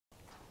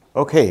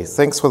Okay,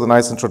 thanks for the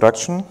nice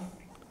introduction.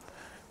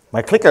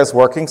 My clicker is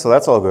working, so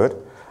that's all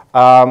good.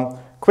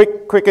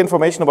 Quick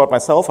information about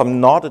myself.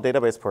 I'm not a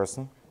database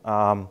person.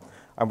 I'm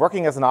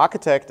working as an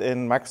architect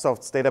in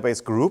Microsoft's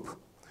database group,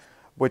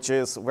 which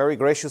is very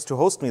gracious to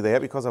host me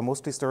there because I'm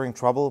mostly stirring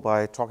trouble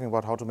by talking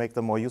about how to make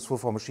them more useful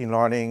for machine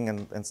learning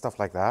and stuff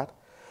like that.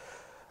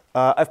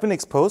 I've been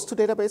exposed to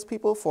database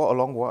people for a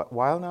long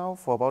while now,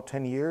 for about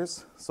 10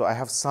 years. So I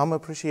have some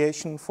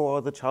appreciation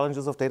for the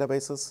challenges of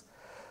databases.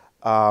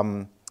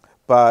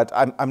 But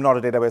I'm not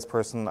a database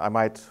person. I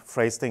might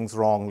phrase things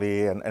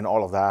wrongly and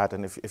all of that.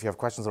 And if you have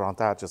questions around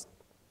that, just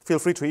feel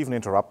free to even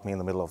interrupt me in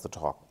the middle of the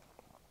talk.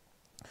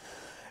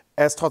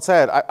 As Todd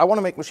said, I want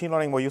to make machine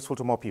learning more useful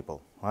to more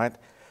people, right?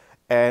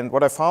 And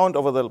what I found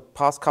over the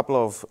past couple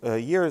of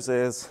years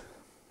is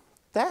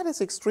that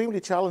is extremely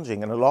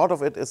challenging, and a lot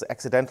of it is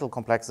accidental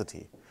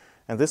complexity.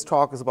 And this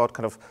talk is about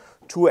kind of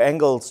two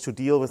angles to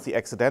deal with the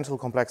accidental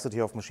complexity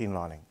of machine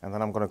learning. And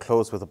then I'm going to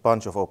close with a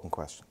bunch of open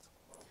questions.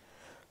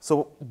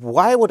 So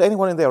why would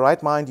anyone in their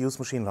right mind use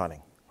machine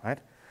learning, right?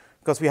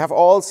 Because we have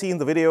all seen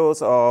the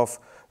videos of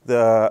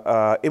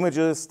the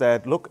images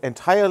that look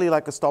entirely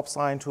like a stop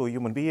sign to a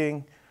human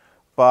being,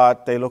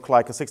 but they look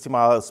like a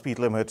 60-mile speed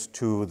limit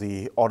to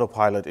the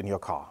autopilot in your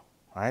car,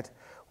 right?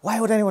 Why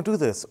would anyone do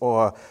this?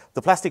 Or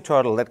the plastic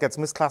turtle that gets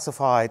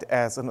misclassified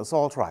as an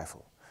assault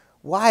rifle.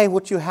 Why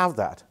would you have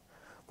that?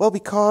 Well,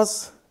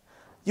 because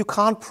you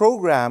can't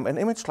program an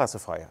image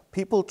classifier.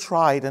 People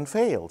tried and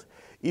failed.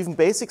 Even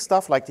basic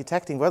stuff like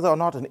detecting whether or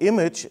not an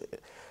image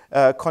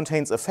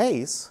contains a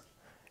face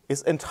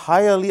is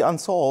entirely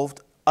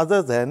unsolved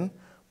other than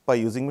by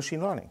using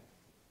machine learning,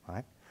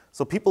 right?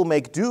 So people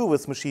make do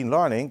with machine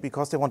learning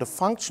because they want a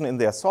function in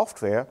their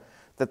software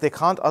that they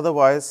can't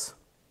otherwise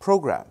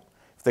program.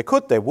 If they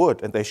could, they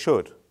would, and they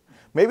should.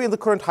 Maybe in the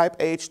current hype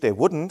age, they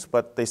wouldn't,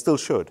 but they still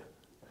should.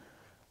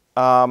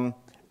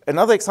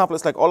 Another example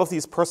is like all of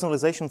these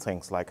personalization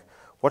things, like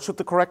what should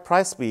the correct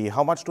price be?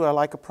 How much do I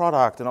like a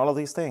product? And all of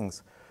these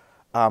things.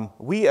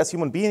 We as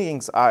human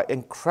beings are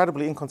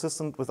incredibly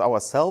inconsistent with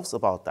ourselves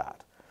about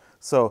that.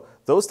 So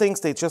those things,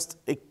 they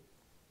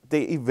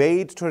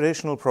evade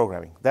traditional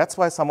programming. That's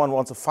why someone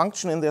wants a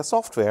function in their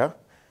software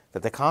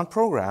that they can't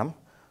program,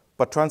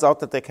 but turns out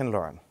that they can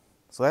learn.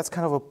 So that's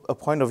kind of a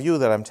point of view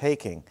that I'm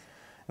taking.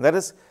 And that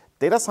is,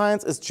 data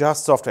science is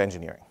just software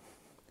engineering.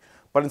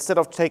 But instead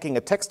of taking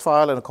a text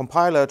file and a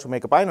compiler to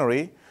make a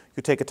binary,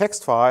 you take a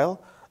text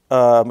file,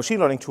 a machine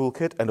learning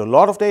toolkit, and a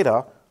lot of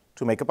data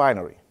to make a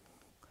binary.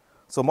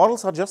 So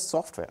models are just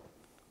software.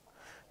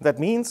 That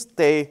means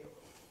they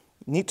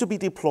need to be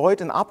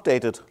deployed and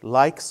updated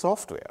like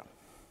software.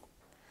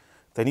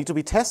 They need to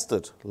be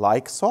tested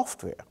like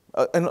software.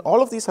 And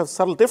all of these have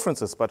subtle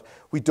differences, but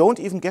we don't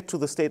even get to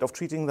the state of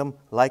treating them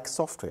like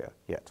software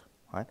yet,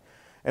 right?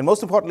 And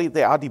most importantly,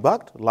 they are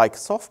debugged like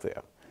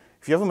software.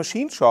 If you have a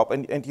machine shop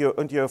and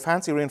your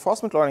fancy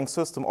reinforcement learning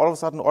system all of a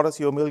sudden orders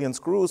you 1 million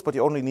screws, but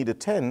you only needed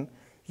 10,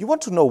 you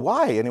want to know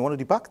why, and you want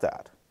to debug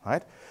that,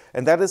 right?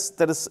 And that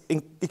is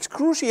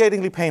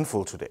excruciatingly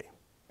painful today.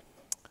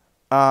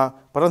 But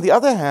on the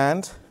other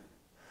hand,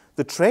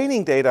 the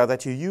training data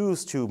that you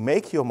use to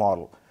make your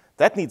model,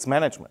 that needs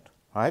management,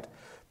 right?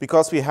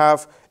 Because we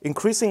have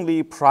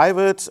increasingly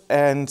private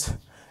and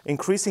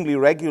increasingly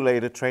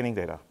regulated training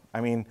data.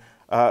 I mean,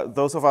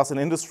 those of us in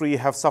industry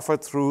have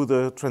suffered through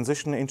the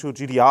transition into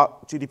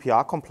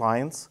GDPR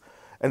compliance,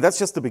 and that's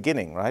just the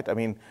beginning, right? I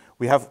mean,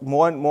 we have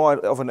more and more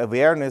of an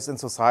awareness in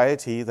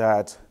society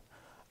that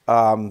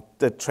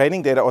the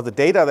training data or the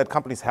data that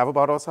companies have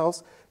about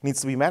ourselves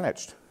needs to be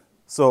managed.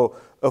 So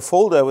a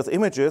folder with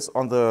images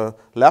on the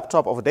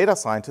laptop of a data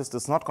scientist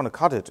is not going to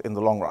cut it in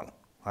the long run,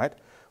 right?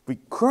 We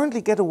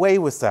currently get away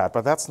with that,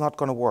 but that's not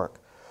going to work.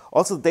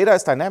 Also, the data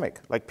is dynamic.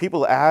 Like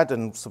people add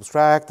and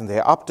subtract and they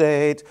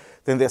update.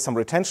 Then there's some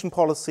retention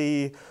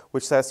policy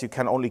which says you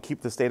can only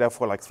keep this data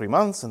for like 3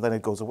 months and then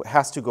it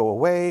has to go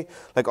away.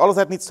 Like all of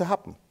that needs to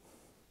happen.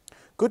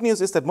 Good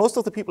news is that most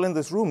of the people in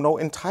this room know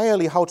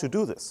entirely how to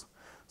do this.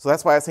 So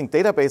that's why I think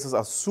databases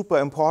are super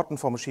important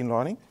for machine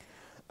learning.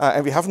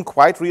 And we haven't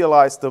quite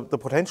realized the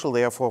potential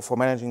there for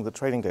managing the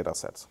training data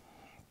sets.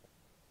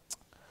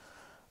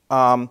 So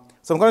I'm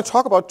going to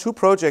talk about 2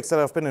 projects that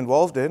I've been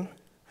involved in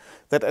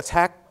that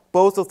attack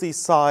both of these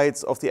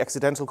sides of the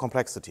accidental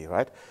complexity,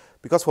 right?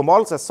 Because for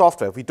models as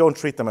software, we don't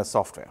treat them as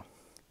software.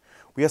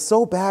 We are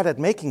so bad at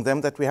making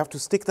them that we have to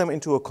stick them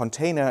into a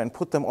container and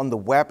put them on the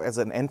web as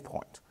an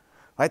endpoint,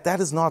 right? That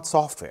is not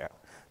software.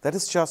 That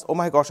is just, oh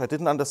my gosh, I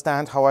didn't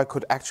understand how I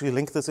could actually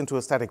link this into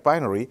a static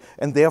binary,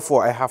 and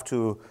therefore I have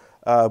to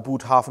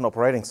boot half an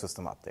operating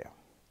system up there.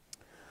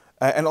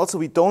 And also,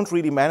 we don't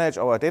really manage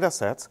our data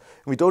sets.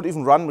 We don't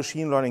even run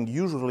machine learning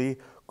usually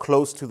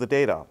close to the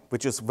data,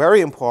 which is very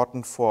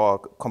important for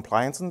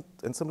compliance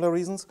and similar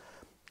reasons.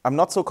 I'm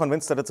not so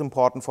convinced that it's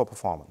important for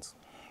performance.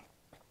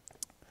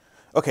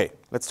 OK,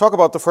 let's talk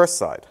about the first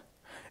side.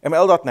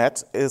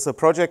 ML.NET is a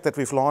project that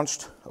we've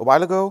launched a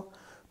while ago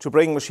to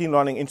bring machine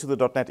learning into the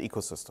 .NET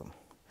ecosystem.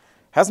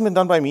 Hasn't been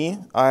done by me.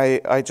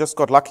 I just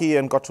got lucky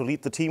and got to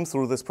lead the team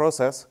through this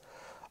process.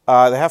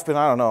 There have been,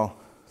 I don't know,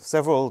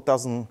 several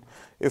dozen,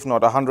 if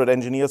not 100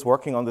 engineers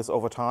working on this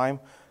over time.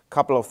 A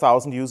couple of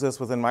thousand users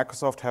within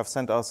Microsoft have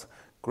sent us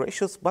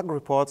gracious bug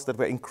reports that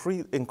were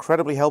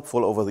incredibly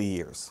helpful over the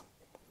years.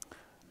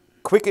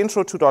 Quick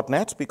intro to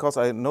 .NET, because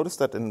I noticed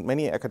that in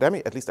many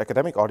academic, at least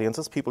academic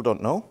audiences, people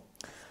don't know.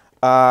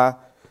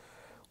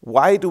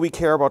 Why do we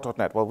care about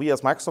 .NET? Well, we as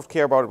Microsoft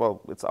care about it.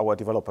 Well, it's our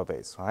developer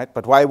base, right?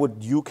 But why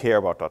would you care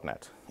about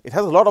 .NET? It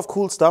has a lot of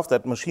cool stuff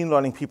that machine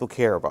learning people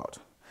care about.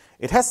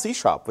 It has C#,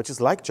 which is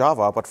like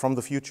Java, but from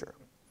the future,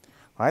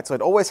 right? So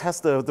it always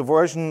has the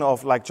version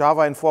of like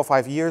Java in 4 or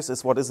 5 years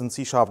is what is in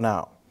C#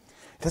 now.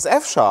 It has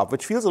F#,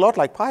 which feels a lot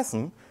like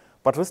Python,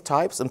 but with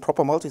types and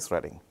proper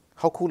multithreading.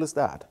 How cool is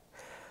that?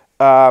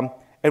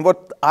 And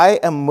what I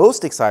am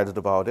most excited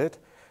about it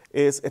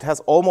is it has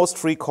almost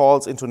free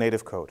calls into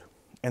native code.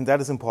 And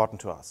that is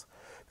important to us.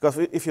 Because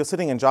if you're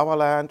sitting in Java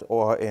land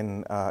or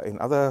in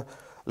other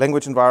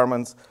language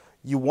environments,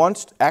 you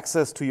want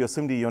access to your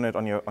SIMD unit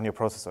on your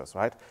processors,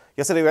 right?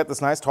 Yesterday we had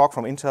this nice talk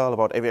from Intel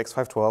about AVX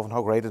 512 and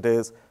how great it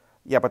is.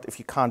 Yeah, but if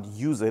you can't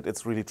use it,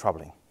 it's really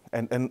troubling.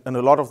 And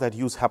a lot of that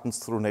use happens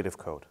through native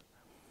code.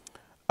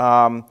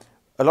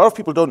 A lot of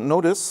people don't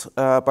know this,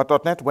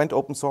 but .NET went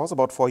open source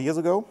about 4 years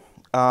ago.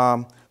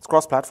 It's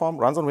cross-platform,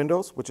 runs on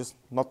Windows, which is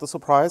not the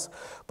surprise,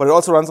 but it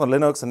also runs on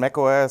Linux and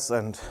macOS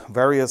and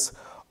various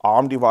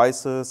ARM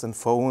devices and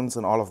phones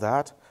and all of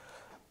that.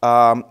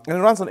 And it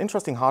runs on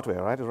interesting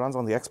hardware, right? It runs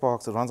on the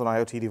Xbox, it runs on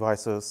IoT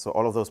devices, so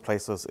all of those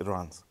places it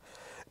runs.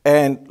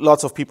 And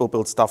lots of people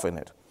build stuff in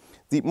it.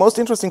 The most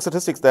interesting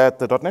statistics that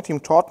the .NET team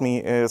taught me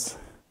is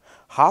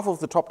half of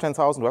the top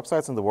 10,000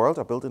 websites in the world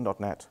are built in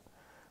 .NET.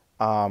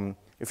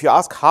 If you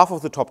ask half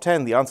of the top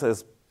 10, the answer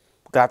is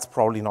that's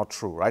probably not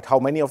true, right? How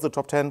many of the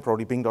top 10?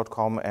 Probably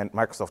Bing.com and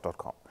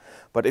Microsoft.com.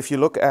 But if you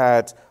look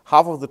at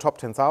half of the top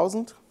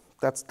 10,000,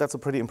 that's a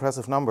pretty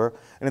impressive number.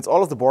 And it's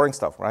all of the boring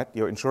stuff, right?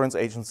 Your insurance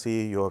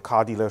agency, your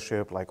car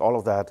dealership, like all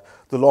of that.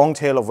 The long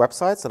tail of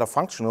websites that are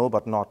functional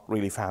but not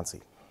really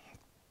fancy.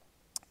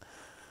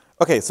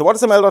 Okay, so what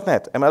is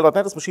ML.NET?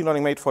 ML.NET is machine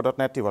learning made for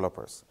 .NET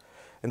developers.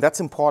 And that's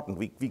important.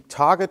 We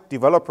target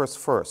developers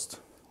first,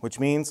 which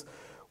means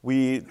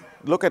we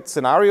look at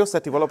scenarios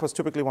that developers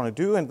typically want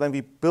to do, and then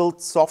we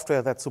build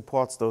software that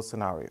supports those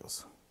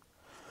scenarios.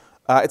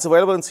 It's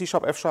available in C#,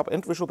 F#,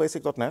 and Visual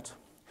Basic.NET.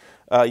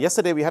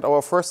 Yesterday, we had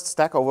our first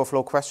Stack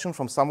Overflow question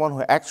from someone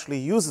who actually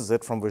uses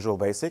it from Visual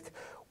Basic.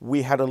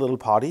 We had a little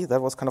party. That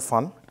was kind of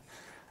fun.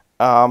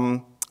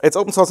 It's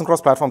open source and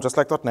cross-platform, just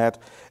like .NET,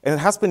 and it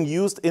has been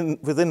used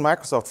within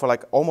Microsoft for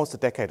like almost a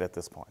decade at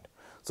this point.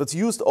 So it's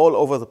used all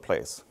over the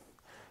place.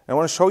 And I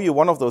want to show you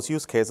one of those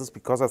use cases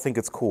because I think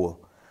it's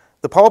cool.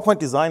 The PowerPoint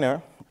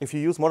designer, if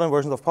you use modern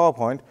versions of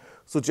PowerPoint,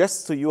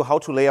 suggests to you how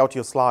to lay out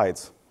your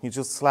slides. You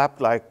just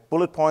slap like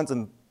bullet points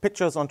and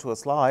pictures onto a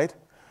slide,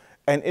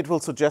 and it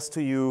will suggest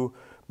to you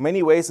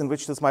many ways in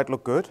which this might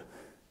look good.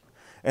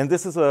 And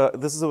this is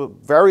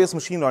various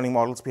machine learning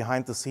models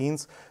behind the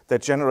scenes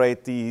that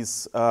generate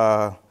these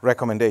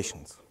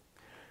recommendations.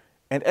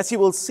 And as you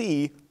will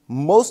see,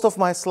 most of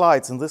my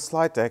slides in this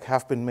slide deck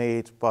have been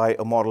made by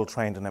a model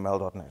trained in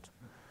ML.NET.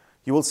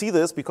 You will see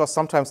this because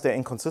sometimes they're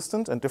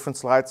inconsistent and different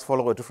slides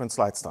follow a different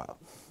slide style.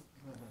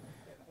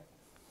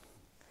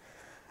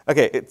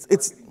 Okay,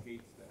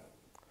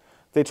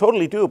 they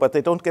totally do, but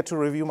they don't get to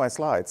review my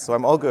slides, so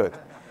I'm all good.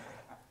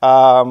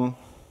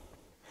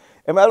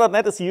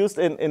 ML.NET is used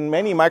in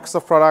many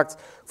Microsoft products.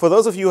 For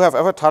those of you who have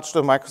ever touched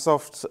a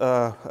Microsoft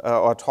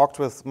or talked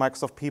with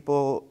Microsoft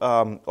people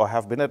or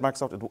have been at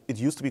Microsoft, it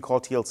used to be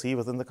called TLC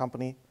within the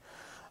company.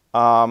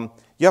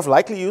 You have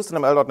likely used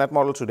an ML.NET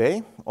model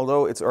today,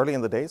 although it's early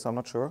in the day, so I'm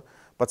not sure.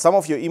 But some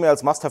of your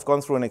emails must have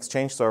gone through an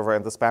Exchange server,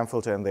 and the spam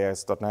filter in there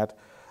is .NET,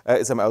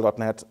 is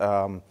ML.NET.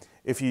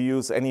 If you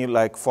use any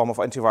like form of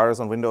antivirus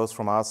on Windows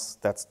from us,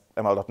 that's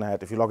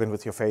ML.NET. If you log in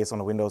with your face on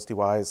a Windows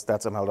device,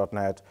 that's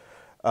ML.NET.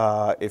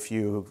 If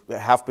you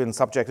have been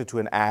subjected to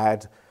an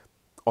ad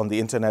on the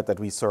internet that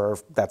we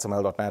serve, that's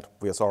ML.NET.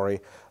 We are sorry.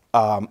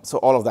 So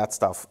all of that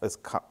stuff is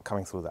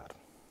coming through that.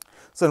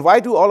 So why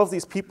do all of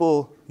these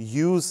people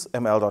use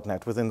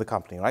ML.NET within the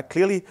company, right?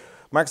 Clearly,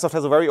 Microsoft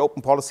has a very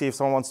open policy. If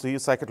someone wants to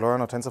use scikit-learn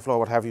or TensorFlow or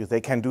what have you,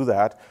 they can do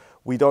that.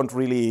 We don't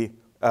really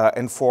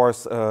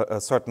enforce a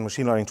certain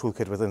machine learning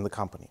toolkit within the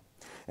company.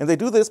 And they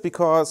do this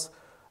because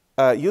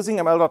using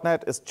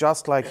ML.NET is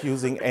just like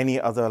using any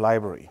other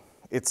library.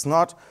 It's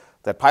not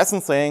that Python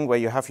thing where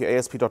you have your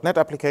ASP.NET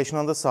application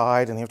on the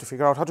side and you have to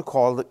figure out how to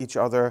call each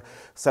other,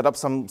 set up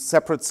some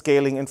separate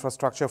scaling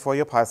infrastructure for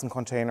your Python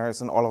containers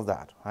and all of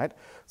that, right?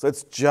 So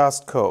it's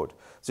just code.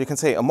 So you can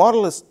say a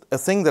model is a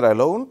thing that I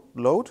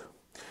load,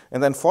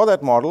 and then for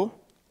that model,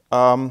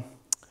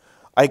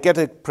 I get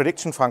a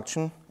prediction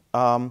function,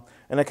 and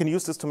I can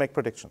use this to make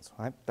predictions,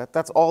 right?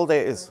 That's all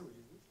there is.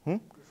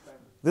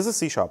 This is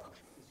C#.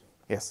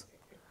 Yes.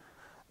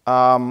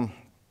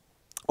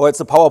 Or it's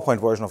a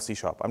PowerPoint version of C#.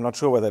 I'm not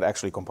sure whether it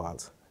actually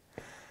compiles.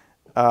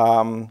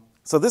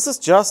 So this is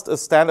just a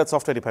standard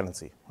software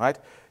dependency, right?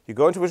 You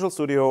go into Visual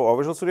Studio or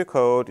Visual Studio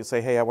Code, you say,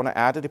 hey, I want to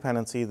add a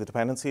dependency. The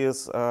dependency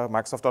is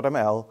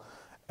Microsoft.ml,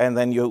 and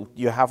then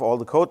you have all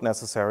the code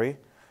necessary.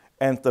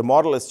 And the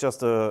model is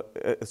just a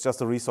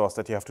resource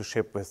that you have to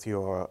ship with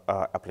your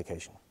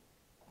application,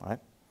 right?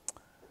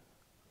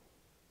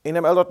 In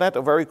ML.NET,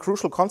 a very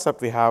crucial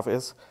concept we have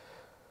is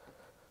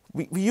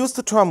we use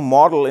the term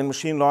model in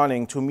machine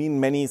learning to mean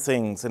many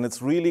things, and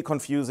it's really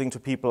confusing to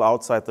people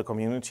outside the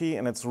community,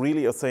 and it's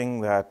really a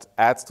thing that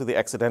adds to the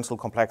accidental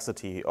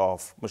complexity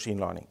of machine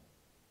learning.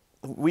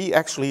 We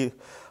actually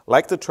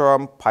like the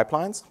term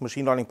pipelines,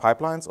 machine learning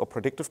pipelines or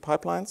predictive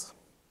pipelines,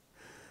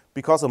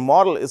 because a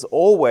model is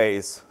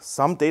always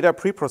some data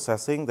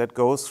preprocessing that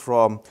goes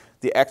from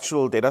the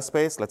actual data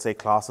space, let's say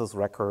classes,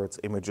 records,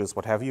 images,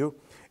 what have you,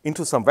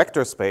 into some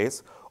vector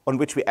space on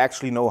which we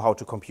actually know how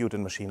to compute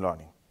in machine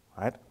learning,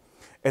 right?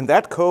 And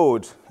that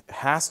code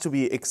has to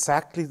be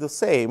exactly the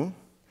same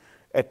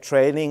at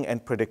training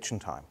and prediction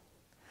time.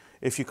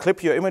 If you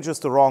clip your images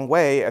the wrong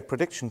way at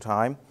prediction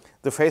time,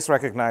 the face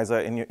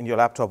recognizer in your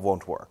laptop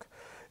won't work.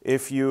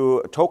 If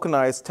you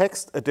tokenize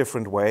text a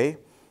different way,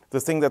 the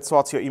thing that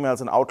sorts your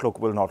emails in Outlook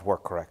will not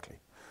work correctly.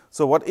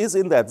 So what is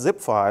in that zip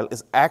file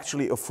is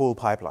actually a full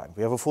pipeline.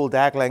 We have a full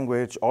DAG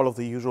language, all of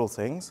the usual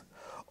things,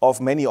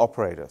 of many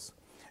operators.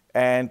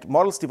 And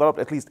models developed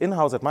at least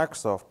in-house at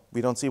Microsoft,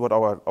 we don't see what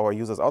our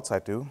users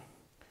outside do,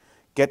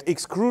 get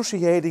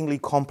excruciatingly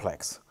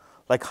complex,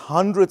 like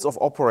hundreds of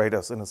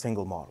operators in a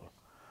single model.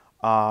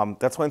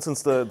 That's, for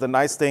instance, the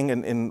nice thing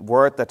in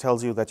Word that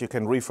tells you that you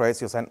can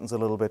rephrase your sentence a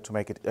little bit to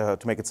make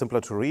it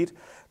simpler to read.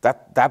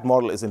 That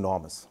model is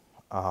enormous.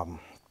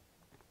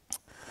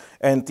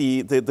 And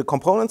the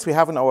components we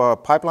have in our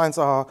pipelines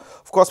are,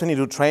 of course, when you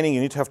do training,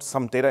 you need to have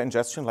some data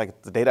ingestion,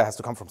 like the data has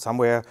to come from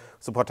somewhere,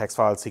 support text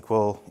files,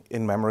 SQL,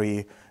 in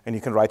memory, and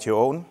you can write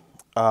your own.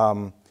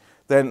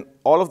 Then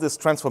all of this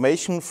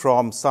transformation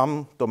from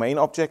some domain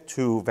object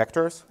to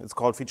vectors, it's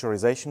called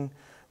featureization.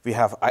 We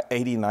have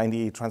 80,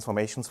 90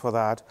 transformations for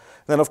that.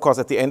 Then, of course,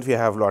 at the end, we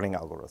have learning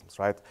algorithms,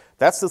 right?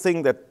 That's the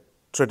thing that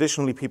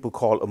traditionally people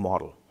call a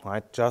model,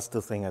 right? Just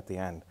the thing at the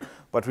end.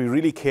 But we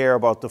really care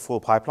about the full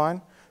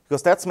pipeline,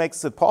 because that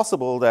makes it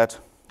possible that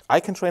I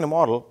can train a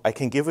model, I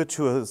can give it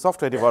to a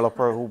software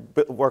developer who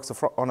works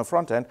on a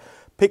front end,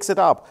 picks it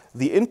up.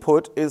 The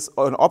input is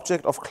an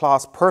object of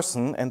class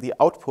person, and the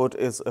output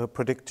is a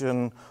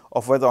prediction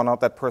of whether or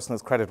not that person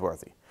is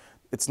creditworthy.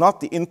 It's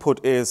not the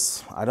input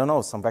is, I don't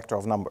know, some vector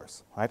of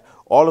numbers, right?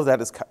 All of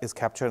that is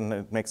captured, and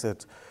it makes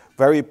it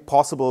very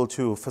possible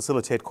to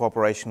facilitate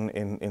cooperation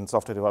in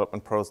software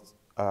development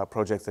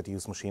projects that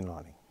use machine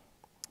learning.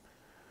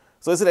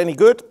 So is it any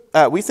good?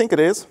 We think it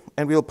is,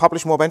 and we'll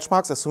publish more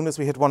benchmarks as soon as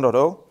we hit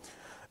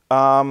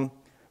 1.0.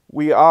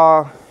 We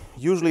are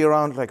usually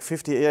around like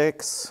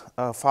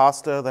 50x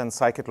faster than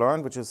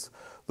scikit-learn, which is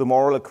the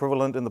moral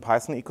equivalent in the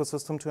Python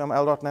ecosystem to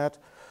ML.NET.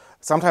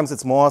 Sometimes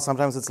it's more,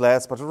 sometimes it's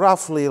less, but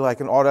roughly like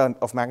an order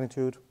of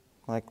magnitude,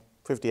 like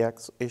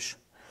 50x-ish.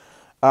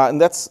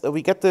 And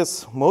we get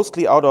this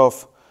mostly out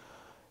of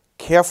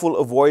careful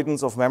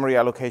avoidance of memory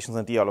allocations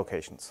and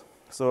deallocations.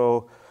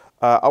 So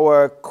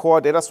our core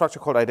data structure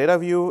called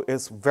iDataView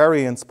is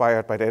very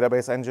inspired by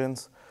database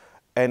engines,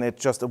 and it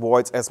just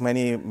avoids as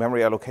many memory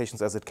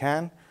allocations as it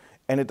can.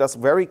 And it does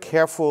very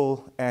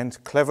careful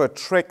and clever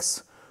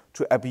tricks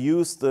to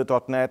abuse the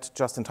 .NET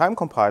just-in-time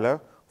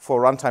compiler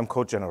for runtime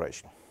code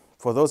generation.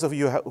 For those of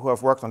you who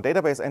have worked on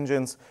database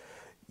engines,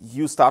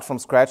 you start from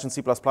scratch in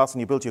C++ and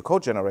you build your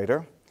code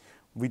generator.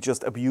 We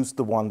just abused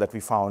the one that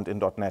we found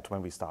in .NET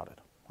when we started,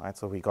 right?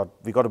 So we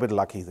got a bit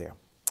lucky there.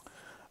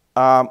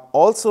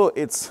 Also,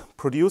 it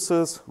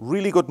produces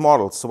really good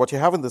models. So what you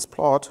have in this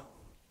plot,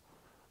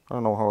 I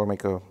don't know how I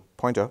make a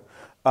pointer.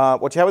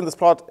 What you have in this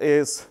plot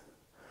is,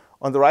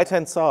 on the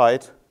right-hand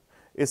side,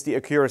 is the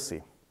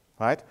accuracy,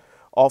 right,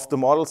 of the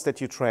models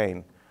that you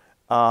train.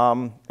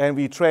 And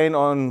we train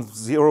on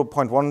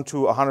 0.1 to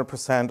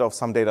 100% of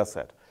some data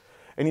set.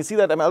 And you see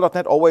that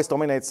ML.NET always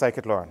dominates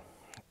scikit-learn.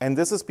 And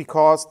this is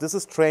because this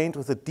is trained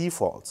with the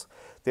defaults.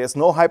 There's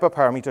no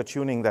hyperparameter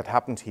tuning that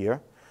happened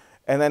here.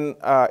 And then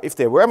if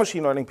there were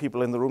machine learning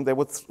people in the room, they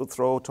would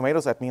throw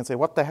tomatoes at me and say,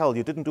 what the hell,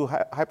 you didn't do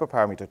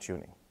hyperparameter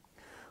tuning.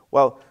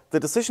 Well, the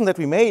decision that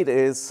we made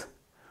is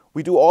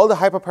we do all the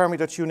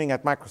hyperparameter tuning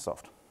at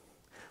Microsoft.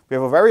 We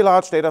have a very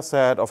large data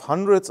set of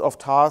hundreds of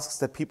tasks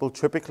that people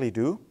typically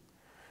do.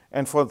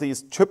 And for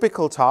these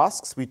typical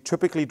tasks, we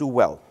typically do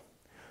well.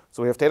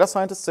 So we have data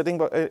scientists sitting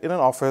in an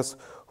office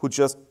who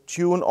just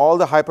tune all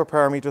the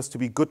hyperparameters to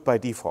be good by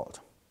default.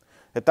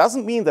 It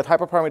doesn't mean that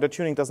hyperparameter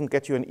tuning doesn't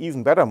get you an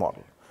even better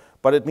model.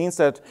 But it means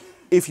that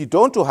if you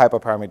don't do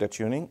hyperparameter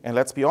tuning, and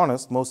let's be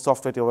honest, most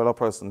software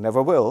developers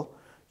never will,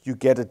 you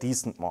get a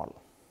decent model,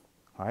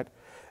 right?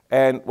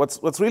 And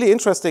what's really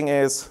interesting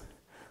is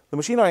the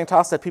machine learning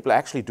tasks that people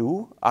actually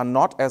do are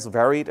not as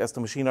varied as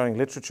the machine learning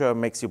literature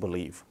makes you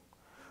believe.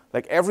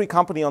 Like every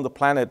company on the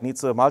planet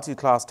needs a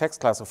multi-class text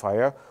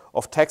classifier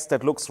of text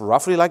that looks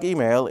roughly like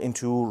email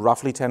into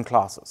roughly 10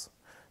 classes.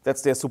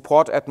 That's their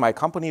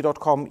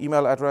support@mycompany.com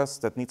email address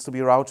that needs to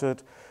be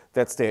routed.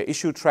 That's their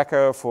issue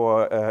tracker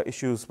for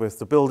issues with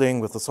the building,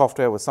 with the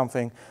software, with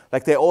something.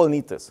 Like they all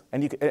need this.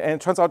 And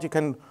it turns out you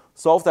can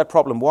solve that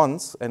problem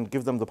once and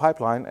give them the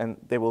pipeline, and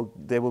they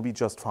will be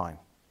just fine.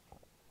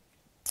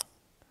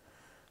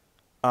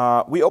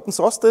 We open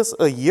sourced this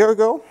a year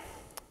ago,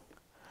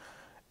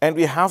 and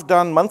we have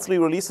done monthly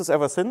releases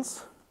ever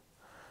since.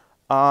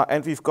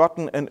 And we've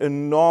gotten an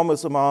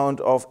enormous amount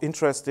of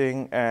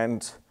interesting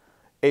and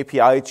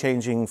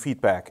API-changing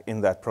feedback in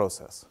that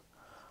process.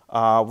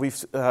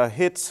 We've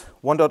hit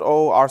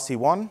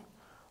 1.0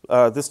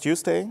 RC1 this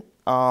Tuesday,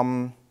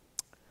 and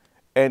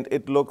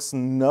it looks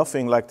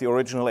nothing like the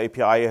original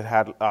API it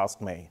had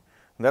last May.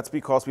 And that's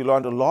because we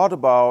learned a lot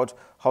about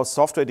how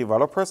software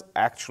developers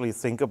actually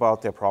think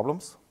about their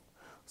problems.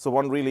 So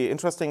one really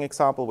interesting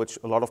example, which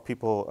a lot of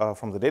people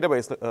from the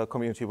database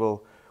community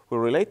will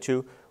relate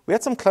to, we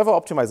had some clever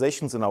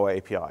optimizations in our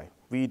API.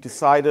 We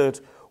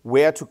decided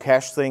where to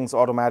cache things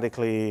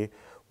automatically.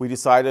 We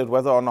decided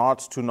whether or not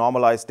to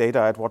normalize data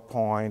at what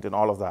point and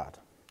all of that.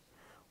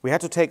 We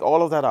had to take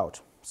all of that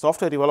out.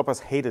 Software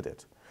developers hated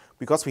it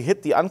because we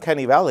hit the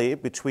uncanny valley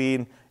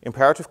between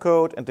imperative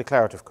code and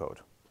declarative code.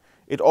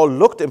 It all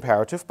looked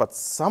imperative, but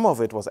some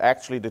of it was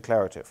actually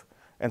declarative.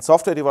 And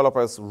software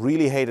developers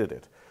really hated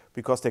it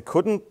because they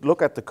couldn't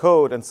look at the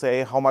code and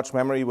say, how much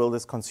memory will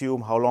this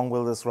consume, how long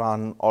will this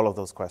run, all of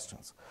those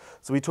questions.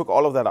 So we took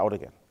all of that out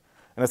again.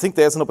 And I think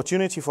there's an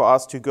opportunity for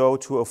us to go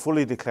to a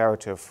fully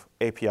declarative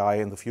API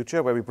in the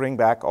future where we bring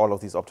back all of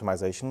these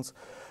optimizations.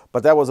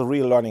 But that was a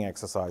real learning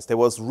exercise. There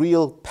was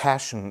real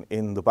passion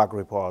in the bug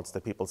reports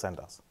that people sent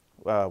us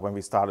when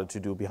we started to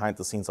do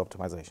behind-the-scenes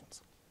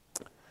optimizations.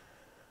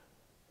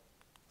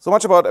 So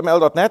much about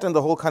ML.NET and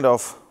the whole kind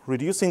of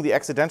reducing the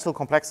accidental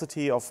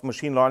complexity of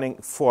machine learning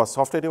for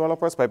software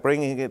developers by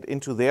bringing it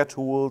into their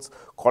tools,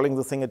 calling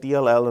the thing a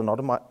DLL and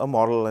not a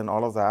model and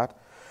all of that.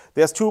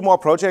 There's two more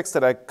projects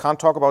that I can't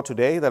talk about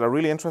today that are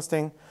really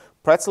interesting.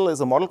 Pretzel is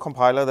a model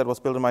compiler that was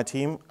built in my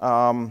team,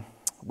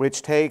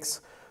 which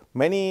takes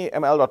many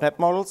ML.NET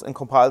models and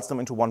compiles them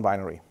into one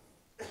binary.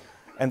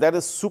 And that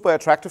is super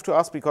attractive to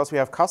us because we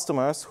have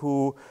customers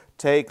who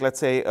take, let's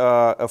say,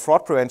 a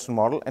fraud prevention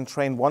model and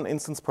train one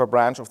instance per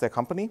branch of their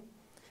company.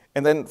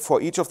 And then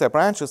for each of their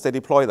branches, they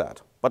deploy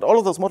that. But all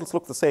of those models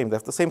look the same. They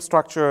have the same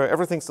structure.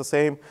 Everything's the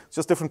same. It's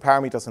just different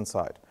parameters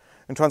inside.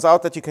 And it turns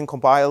out that you can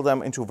compile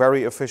them into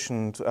very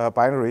efficient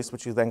binaries,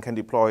 which you then can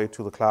deploy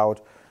to the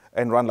cloud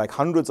and run like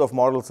hundreds of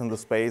models in the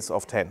space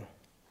of 10.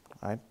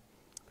 Right?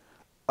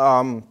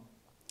 The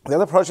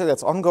other project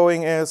that's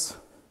ongoing is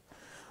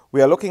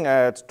we are looking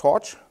at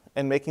Torch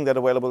and making that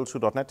available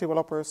to .NET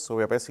developers. So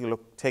we are basically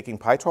taking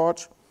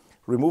PyTorch,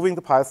 removing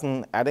the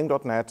Python, adding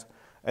 .NET,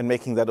 and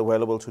making that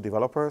available to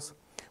developers,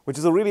 which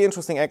is a really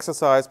interesting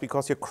exercise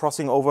because you're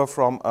crossing over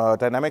from a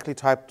dynamically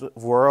typed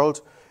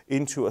world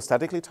into a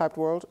statically typed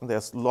world, and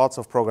there's lots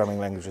of programming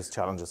languages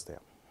challenges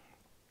there.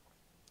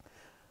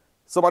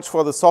 So much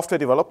for the software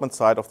development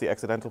side of the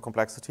accidental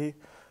complexity.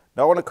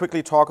 Now I want to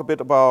quickly talk a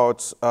bit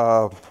about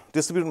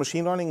distributed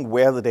machine learning,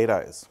 where the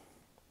data is.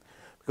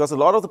 Because a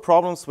lot of the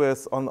problems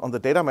on the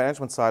data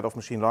management side of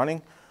machine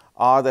learning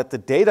are that the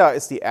data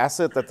is the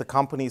asset that the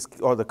companies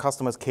or the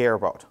customers care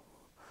about.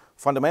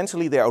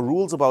 Fundamentally, there are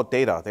rules about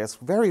data. There's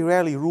very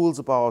rarely rules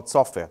about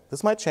software.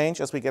 This might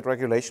change as we get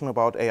regulation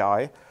about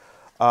AI.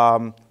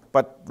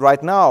 But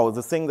right now,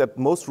 the thing that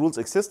most rules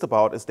exist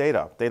about is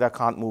data. Data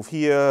can't move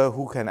here,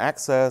 who can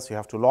access, you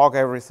have to log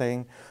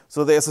everything.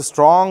 So there's a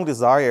strong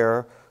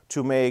desire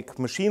to make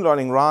machine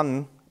learning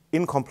run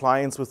in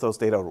compliance with those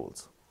data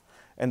rules.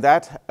 And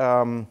that,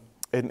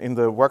 in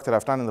the work that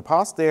I've done in the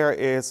past there,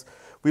 is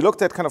we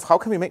looked at kind of how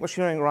can we make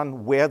machine learning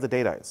run where the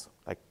data is,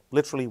 like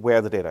literally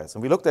where the data is.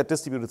 And we looked at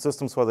distributed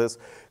systems for this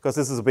because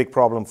this is a big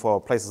problem for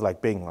places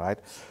like Bing, right?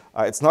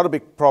 It's not a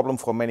big problem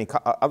for many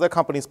other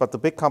companies, but the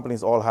big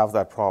companies all have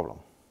that problem.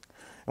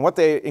 And what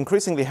they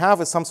increasingly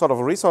have is some sort of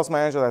a resource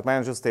manager that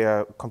manages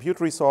their compute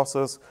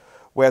resources,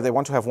 where they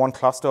want to have one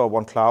cluster or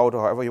one cloud,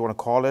 or however you want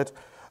to call it,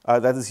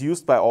 that is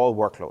used by all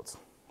workloads,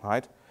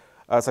 right?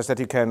 Such that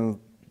you can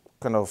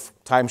kind of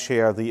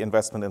timeshare the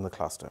investment in the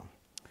cluster.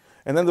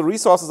 And then the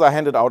resources are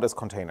handed out as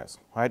containers,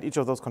 right? Each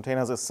of those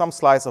containers is some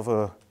slice of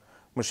a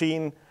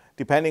machine.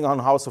 Depending on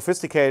how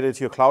sophisticated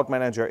your cloud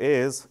manager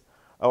is,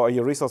 or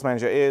your resource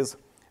manager is,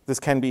 this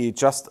can be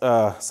just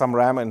some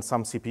RAM and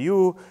some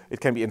CPU. It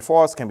can be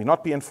enforced, can be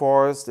not be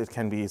enforced. It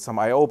can be some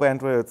I/O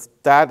bandwidth.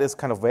 That is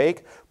kind of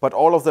vague, but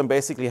all of them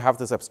basically have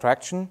this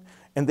abstraction,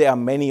 and there are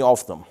many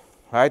of them,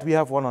 right? We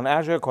have one on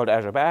Azure called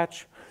Azure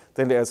Batch.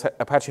 Then there's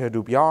Apache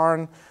Hadoop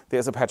Yarn,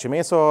 there's Apache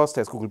Mesos,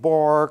 there's Google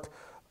Borg,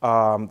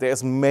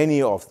 there's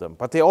many of them.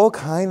 But they all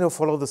kind of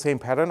follow the same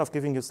pattern of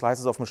giving you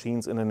slices of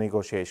machines in a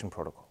negotiation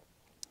protocol.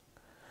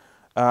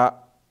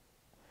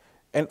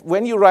 And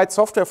when you write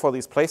software for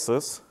these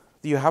places,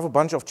 you have a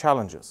bunch of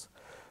challenges.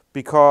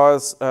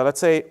 Because let's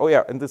say, oh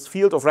yeah, in this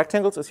field of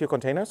rectangles is your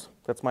containers.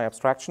 That's my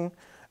abstraction.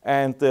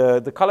 And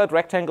the colored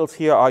rectangles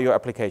here are your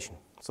application.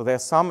 So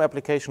there's some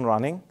application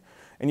running.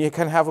 And you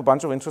can have a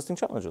bunch of interesting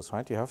challenges,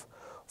 right? You have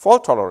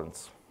fault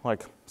tolerance,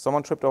 like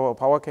someone tripped over a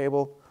power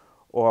cable,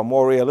 or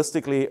more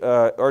realistically,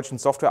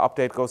 urgent software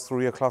update goes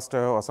through your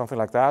cluster or something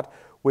like that,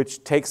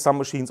 which takes some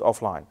machines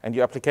offline. And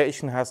your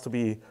application has to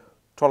be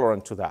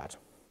tolerant to that.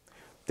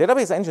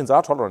 Database engines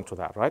are tolerant to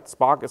that, right?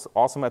 Spark is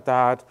awesome at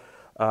that.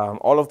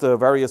 All of the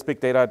various big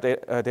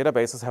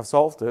databases have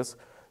solved this.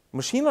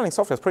 Machine learning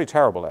software is pretty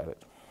terrible at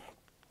it.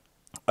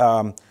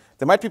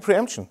 There might be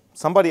preemption.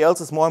 Somebody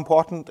else is more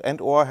important and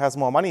or has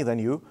more money than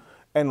you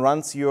and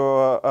runs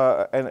your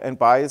and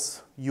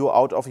buys you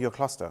out of your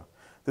cluster.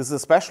 This is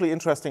especially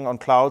interesting on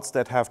clouds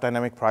that have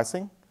dynamic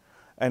pricing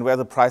and where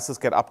the prices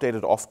get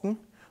updated often.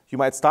 You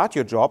might start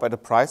your job at a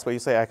price where you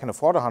say, I can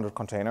afford 100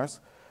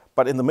 containers,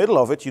 but in the middle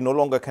of it, you no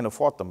longer can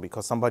afford them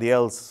because somebody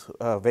else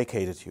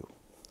vacated you.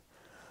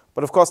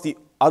 But of course, the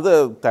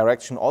other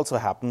direction also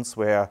happens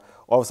where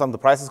all of a sudden the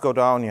prices go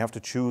down, you have to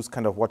choose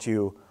kind of what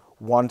you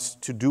want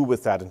to do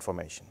with that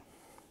information.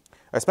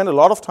 I spent a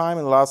lot of time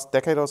in the last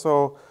decade or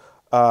so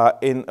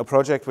in a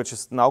project which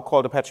is now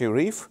called Apache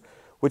Reef,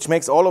 which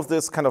makes all of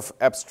this kind of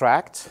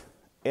abstract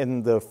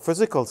in the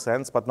physical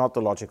sense, but not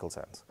the logical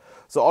sense.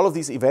 So all of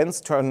these events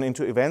turn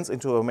into events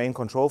into a main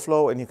control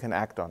flow, and you can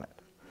act on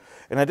it.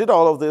 And I did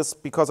all of this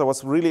because I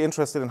was really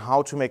interested in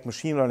how to make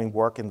machine learning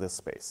work in this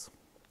space.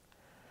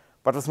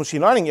 But with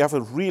machine learning, you have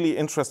a really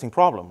interesting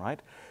problem, right?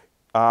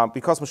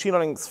 Because machine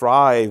learning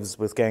thrives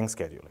with gang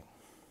scheduling.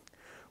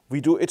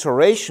 We do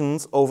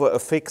iterations over a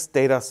fixed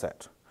data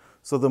set.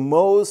 So the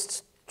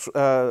most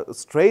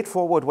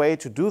straightforward way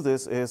to do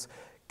this is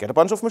get a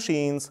bunch of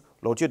machines,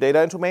 load your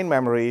data into main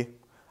memory,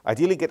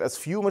 ideally get as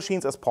few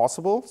machines as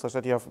possible such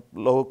that you have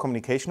low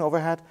communication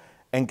overhead,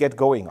 and get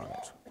going on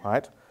it,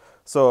 right?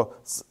 So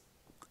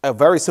a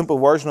very simple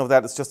version of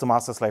that is just a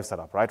master-slave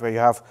setup, right? Where you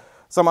have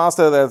some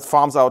master that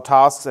farms out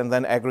tasks and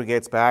then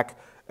aggregates back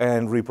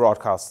and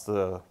rebroadcasts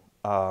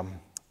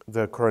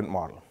the current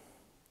model.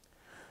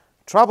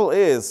 Trouble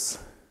is,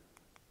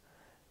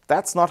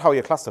 that's not how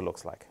your cluster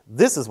looks like.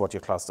 This is what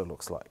your cluster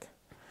looks like.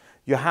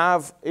 You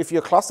have, if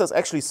your cluster is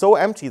actually so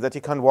empty that you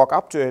can walk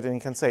up to it and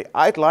you can say,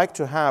 I'd like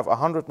to have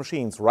 100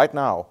 machines right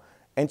now,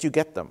 and you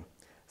get them.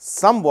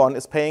 Someone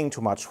is paying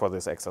too much for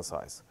this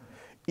exercise.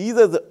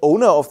 Either the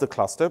owner of the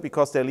cluster,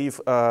 because they leave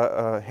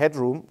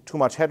too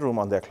much headroom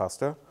on their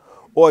cluster,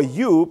 or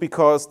you,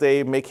 because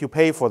they make you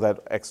pay for that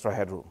extra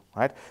headroom,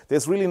 right?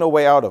 There's really no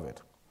way out of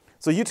it.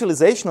 So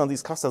utilization on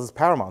these clusters is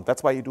paramount.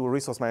 That's why you do a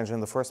resource manager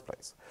in the first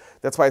place.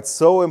 That's why it's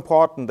so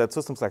important that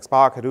systems like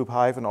Spark, Hadoop,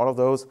 Hive, and all of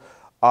those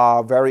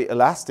are very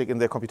elastic in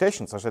their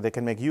computation, such that they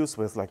can make use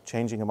with like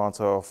changing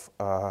amounts of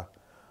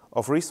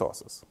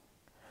resources.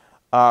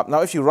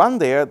 Now, if you run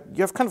there,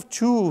 you have kind of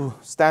two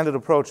standard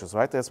approaches,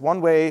 right? There's one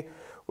way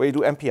where you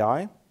do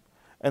MPI,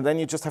 and then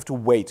you just have to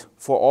wait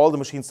for all the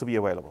machines to be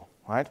available,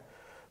 right?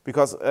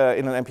 Because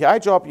in an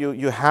MPI job,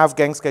 you have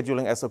gang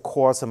scheduling as a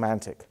core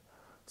semantic.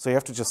 So you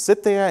have to just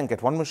sit there and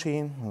get one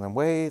machine, and then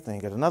wait, then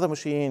you get another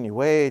machine, you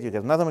wait, you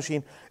get another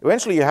machine.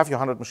 Eventually, you have your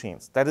 100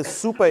 machines. That is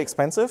super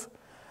expensive.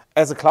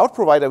 As a cloud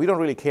provider, we don't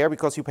really care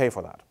because you pay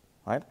for that,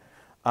 right?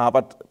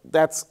 But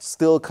that's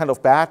still kind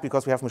of bad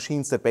because we have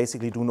machines that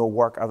basically do no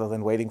work other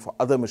than waiting for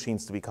other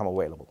machines to become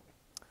available.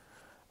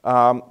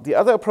 The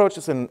other approach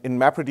is in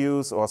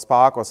MapReduce or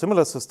Spark or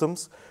similar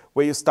systems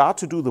where you start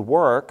to do the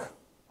work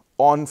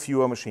on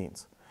fewer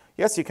machines.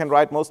 Yes, you can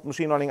write most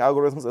machine learning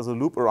algorithms as a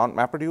loop around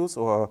MapReduce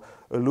or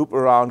a loop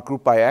around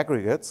group by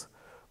aggregates,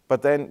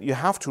 but then you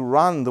have to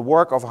run the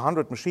work of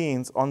 100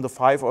 machines on the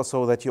 5 or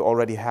so that you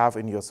already have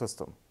in your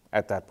system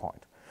at that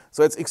point.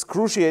 So it's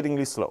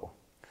excruciatingly slow.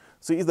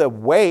 So either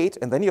wait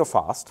and then you're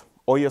fast,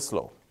 or you're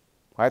slow,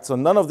 right? So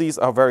none of these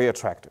are very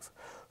attractive.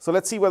 So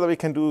let's see whether we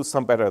can do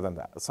something better than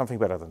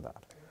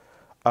that.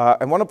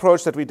 And one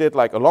approach that we did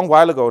like a long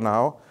while ago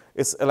now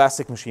is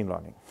elastic machine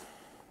learning.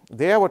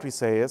 There what we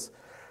say is,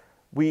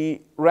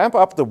 we ramp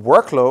up the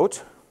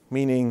workload,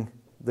 meaning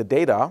the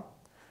data,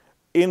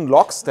 in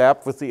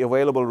lockstep with the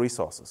available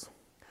resources.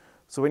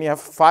 So when you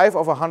have 5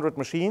 of 100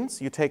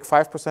 machines, you take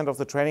 5% of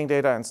the training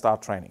data and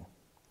start training.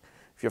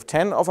 If you have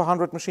 10 of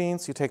 100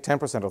 machines, you take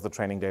 10% of the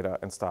training data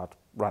and start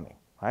running,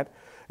 right?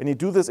 And you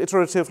do this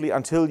iteratively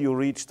until you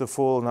reach the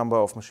full number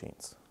of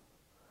machines.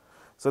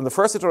 So in the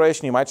first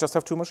iteration, you might just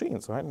have 2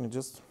 machines, right? And you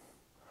just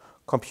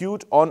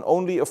compute on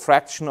only a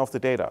fraction of the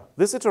data.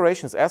 This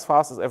iteration is as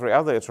fast as every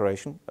other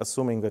iteration,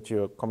 assuming that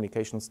your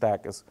communication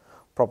stack is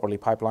properly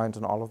pipelined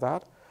and all of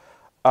that.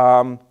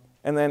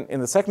 And then in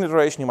the second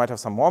iteration, you might have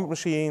some more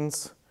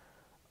machines.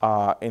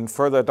 In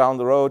further down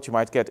the road, you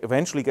might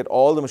eventually get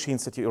all the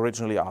machines that you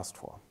originally asked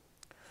for.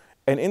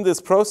 And in this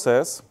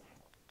process,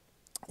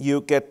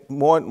 you get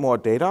more and more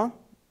data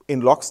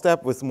in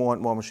lockstep with more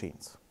and more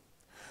machines.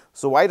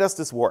 So why does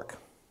this work?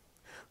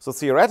 So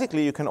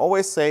theoretically, you can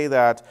always say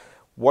that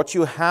what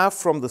you have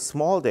from the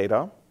small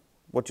data,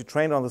 what you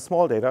trained on the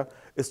small data,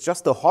 is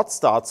just a hot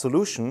start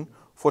solution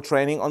for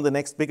training on the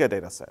next bigger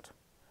data set.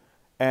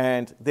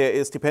 And there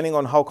is, depending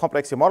on how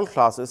complex your model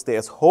class is, there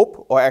is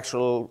hope or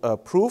actual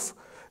proof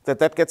that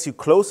that gets you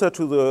closer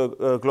to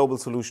the global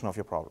solution of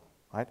your problem,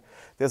 right?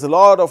 There's a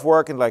lot of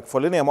work in, like,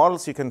 for linear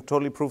models, you can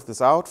totally prove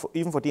this out.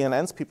 Even for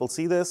DNNs, people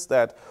see this,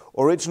 that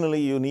originally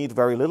you need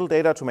very little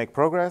data to make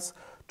progress.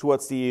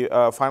 Towards the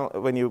final,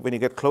 when you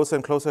get closer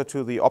and closer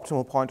to the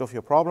optimal point of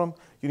your problem,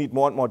 you need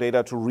more and more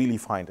data to really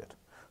find it.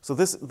 So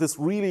this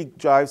really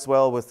jives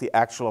well with the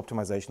actual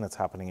optimization that's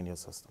happening in your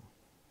system.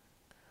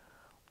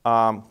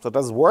 So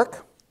does it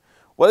work?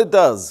 Well, it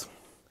does.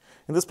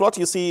 In this plot,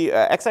 you see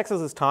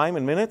x-axis is time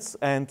in minutes,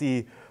 and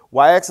the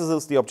y-axis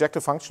is the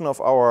objective function of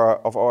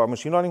our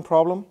machine learning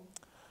problem.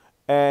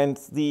 And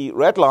the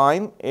red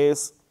line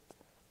is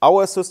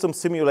our system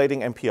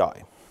simulating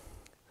MPI.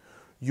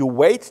 You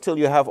wait till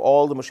you have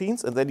all the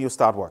machines, and then you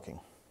start working,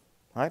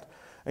 right?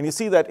 And you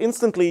see that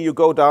instantly you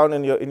go down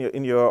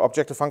in your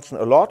objective function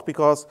a lot,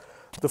 because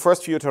the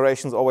first few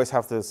iterations always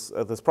have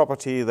this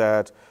property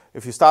that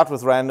if you start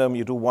with random,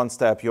 you do one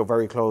step, you're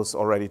very close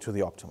already to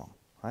the optimum,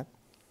 right?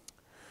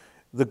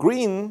 The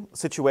green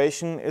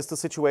situation is the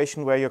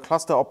situation where your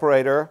cluster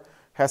operator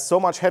has so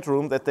much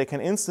headroom that they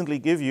can instantly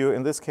give you,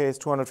 in this case,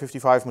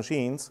 255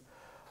 machines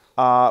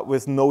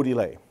with no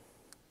delay.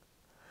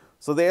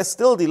 So there's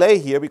still delay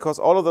here because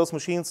all of those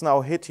machines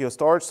now hit your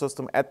storage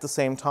system at the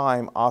same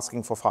time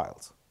asking for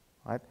files,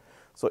 right?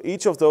 So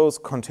each of those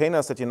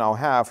containers that you now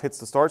have hits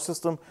the storage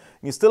system.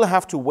 And you still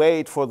have to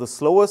wait for the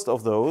slowest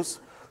of those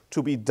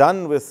to be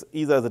done with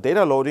either the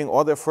data loading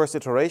or their first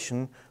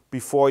iteration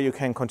before you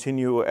can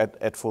continue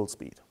at full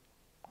speed,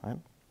 right?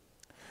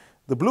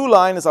 The blue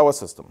line is our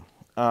system.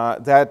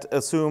 That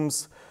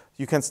assumes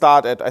you can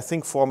start at, I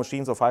think, 4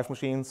 machines or 5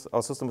 machines.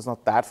 Our system is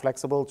not that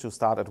flexible to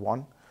start at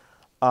 1.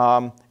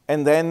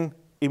 And then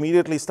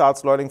immediately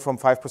starts learning from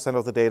 5%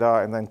 of the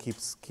data and then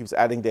keeps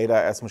adding data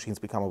as machines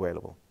become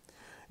available.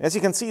 As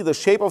you can see, the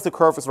shape of the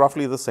curve is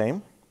roughly the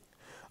same.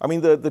 I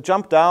mean, the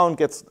jump down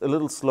gets a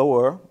little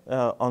slower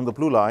on the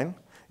blue line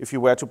if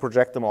you were to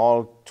project them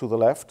all to the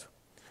left.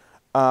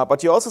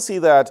 But you also see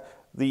that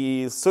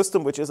the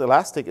system, which is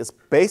elastic, is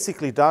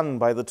basically done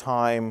by the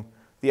time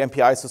the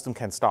MPI system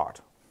can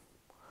start.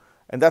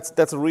 And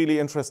that's a really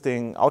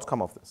interesting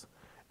outcome of this.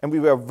 And we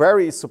were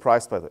very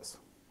surprised by this,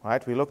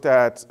 right? We looked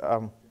at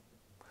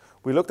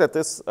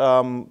this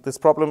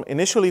problem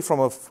initially from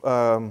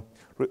a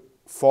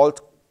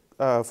fault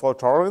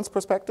tolerance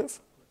perspective.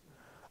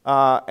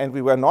 And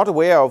we were not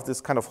aware of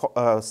this kind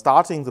of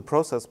starting the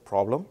process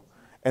problem.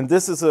 And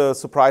this is a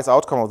surprise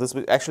outcome of this,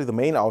 actually the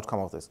main outcome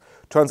of this.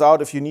 Turns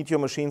out if you need your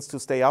machines to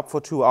stay up for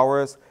 2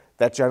 hours,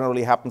 that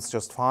generally happens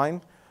just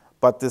fine.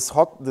 But this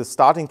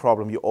starting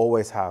problem, you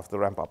always have the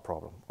ramp-up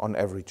problem on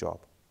every job.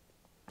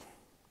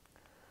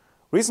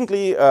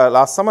 Recently,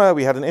 last summer,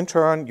 we had an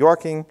intern,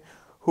 Yorking,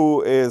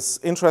 who is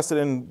interested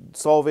in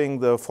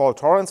solving the fault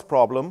tolerance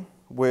problem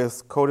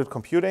with coded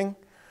computing.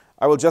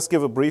 I will just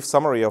give a brief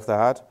summary of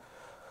that.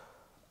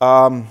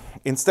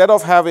 Instead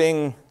of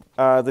having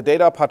the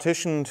data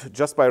partitioned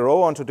just by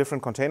row onto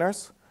different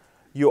containers,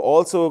 you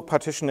also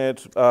partition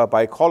it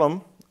by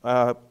column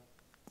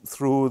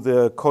through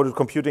the coded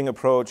computing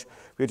approach.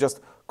 We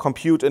just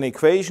compute an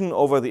equation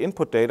over the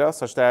input data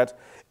such that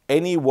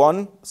any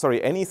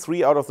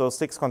 3 out of those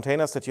 6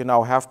 containers that you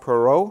now have per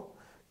row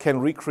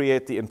can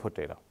recreate the input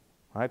data,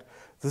 right?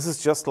 This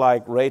is just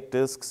like RAID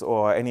disks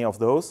or any of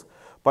those,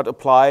 but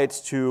applied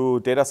to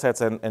data sets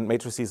and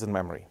matrices in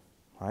memory,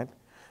 right?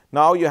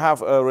 Now you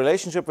have a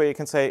relationship where you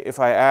can say, if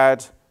I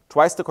add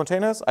twice the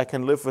containers, I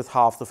can live with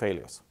half the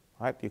failures,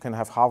 right? You can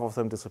have half of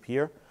them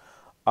disappear.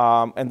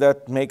 And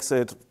that makes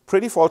it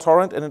pretty fault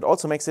tolerant, and it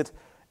also makes it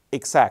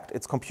exact.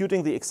 It's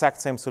computing the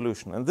exact same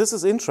solution. And this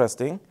is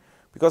interesting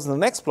because in the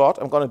next plot,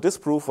 I'm going to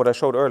disprove what I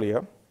showed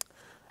earlier.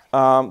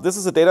 This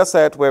is a data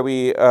set where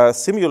we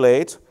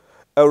simulate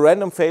a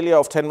random failure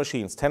of 10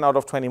 machines, 10 out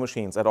of 20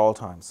 machines at all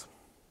times.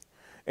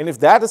 And if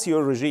that is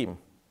your regime,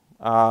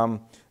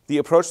 the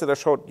approach that I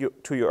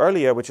showed to you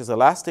earlier, which is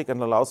elastic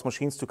and allows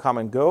machines to come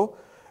and go,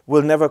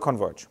 will never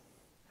converge.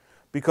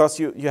 Because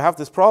you have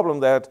this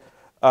problem that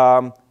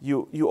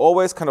you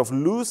always kind of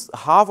lose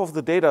half of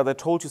the data that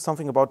told you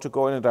something about to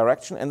go in a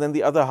direction, and then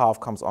the other half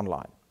comes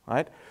online,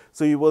 right?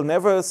 So you will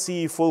never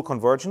see full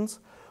convergence,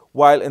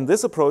 while in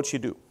this approach you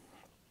do.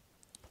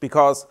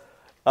 Because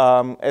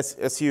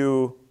as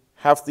you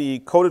have the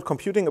coded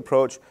computing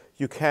approach,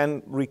 you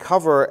can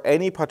recover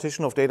any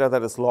partition of data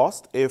that is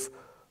lost if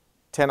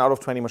 10 out of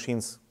 20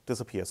 machines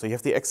disappear. So you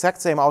have the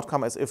exact same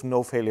outcome as if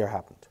no failure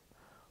happened.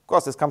 Of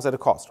course, this comes at a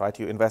cost, right?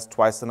 You invest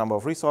twice the number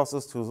of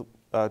resources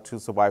to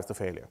survive the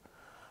failure.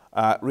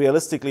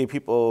 Realistically,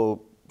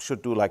 people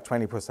should do like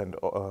 20%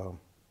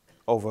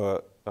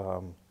 over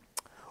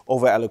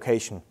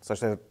allocation, such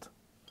that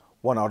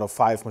 1 out of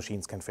 5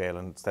 machines can fail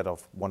instead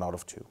of 1 out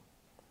of 2.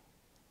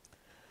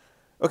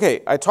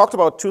 Okay, I talked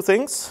about 2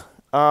 things,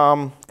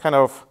 kind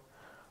of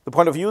the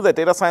point of view that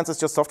data science is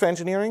just software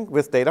engineering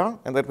with data,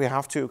 and that we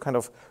have to kind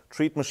of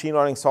treat machine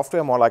learning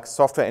software more like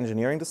software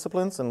engineering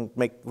disciplines and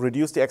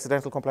reduce the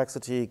accidental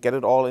complexity, get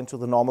it all into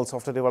the normal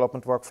software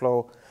development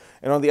workflow.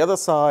 And on the other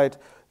side,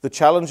 the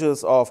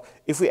challenges of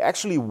if we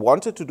actually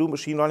wanted to do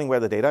machine learning where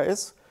the data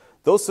is,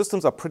 those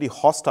systems are pretty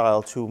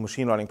hostile to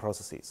machine learning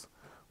processes,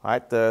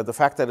 right? The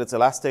fact that it's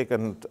elastic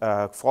and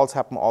faults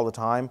happen all the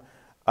time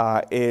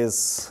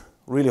is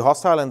really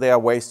hostile, and there are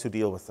ways to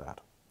deal with that.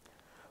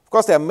 Of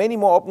course, there are many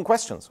more open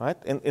questions, right,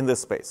 in this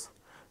space.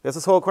 There's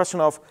this whole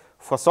question of,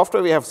 for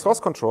software, we have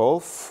source control.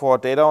 For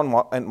data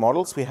and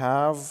models, we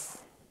have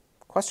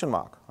question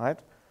mark, right?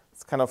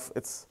 It's kind of,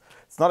 it's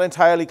not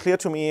entirely clear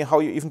to me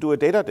how you even do a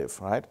data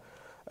diff, right?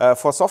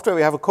 For software,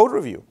 we have a code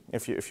review.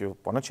 If you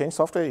want to change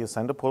software, you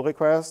send a pull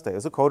request, there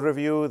is a code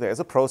review, there is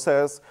a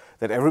process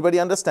that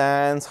everybody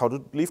understands, how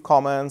to leave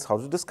comments, how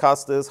to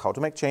discuss this, how to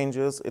make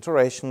changes,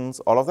 iterations,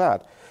 all of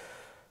that.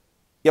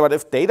 Yeah, but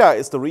if data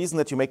is the reason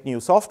that you make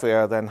new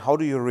software, then how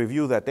do you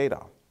review that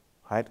data,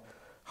 right?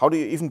 How do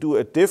you even do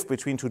a diff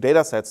between two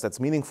data sets that's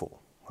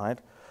meaningful, right?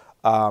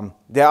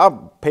 There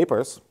are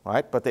papers,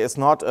 right, but there is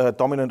not a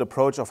dominant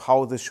approach of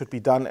how this should be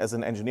done as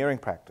an engineering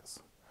practice.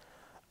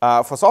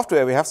 For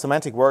software, we have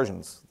semantic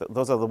versions.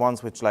 Those are the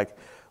ones which like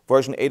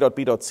version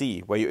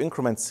A.B.C, where you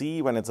increment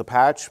C when it's a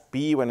patch,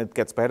 B when it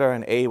gets better,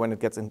 and A when it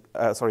gets and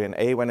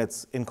A when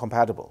it's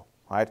incompatible,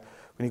 right?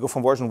 When you go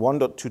from version 1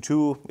 to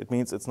 2, it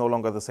means it's no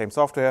longer the same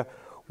software.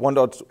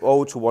 1.0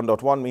 to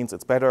 1.1 means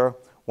it's better.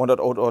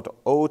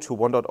 1.0.0 to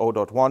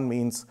 1.0.1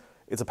 means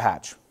it's a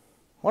patch.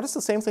 What is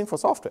the same thing for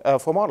software,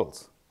 for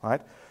models,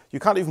 right? You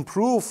can't even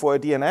prove for a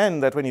DNN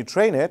that when you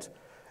train it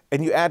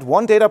and you add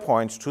one data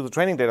point to the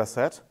training data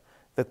set,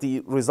 that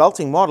the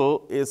resulting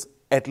model is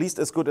at least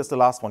as good as the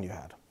last one you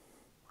had.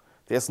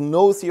 There's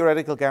no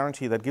theoretical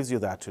guarantee that gives you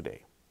that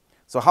today.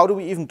 So how do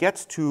we even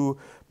get to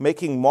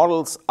making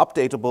models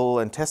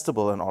updatable and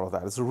testable and all of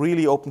that? It's a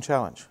really open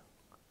challenge.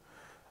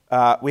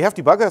 We have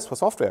debuggers for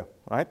software,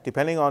 right?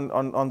 Depending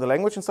on the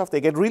language and stuff,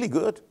 they get really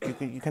good.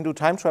 You can do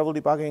time travel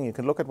debugging, you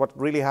can look at what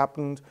really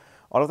happened,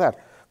 all of that.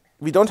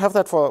 We don't have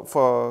that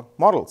for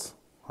models,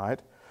 right?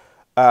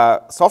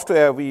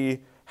 Software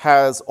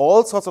has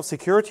all sorts of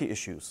security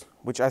issues,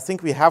 which I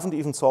think we haven't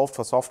even solved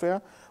for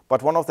software.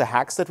 But one of the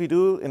hacks that we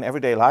do in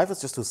everyday life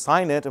is just to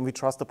sign it, and we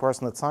trust the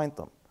person that signed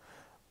them.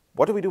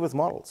 What do we do with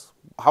models?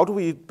 How do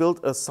we build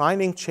a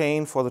signing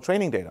chain for the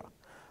training data?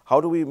 How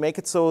do we make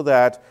it so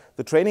that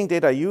the training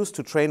data used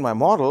to train my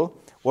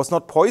model was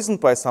not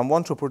poisoned by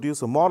someone to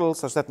produce a model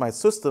such that my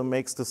system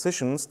makes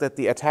decisions that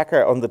the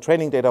attacker on the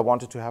training data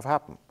wanted to have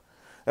happen?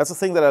 That's the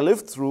thing that I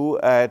lived through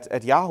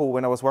at Yahoo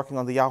when I was working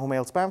on the Yahoo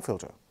Mail spam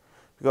filter.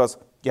 Because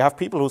you have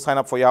people who sign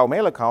up for Yahoo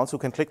Mail accounts who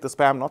can click the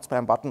spam, not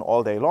spam button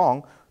all day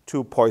long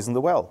to poison the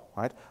well,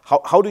 right?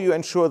 How do you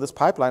ensure this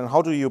pipeline, and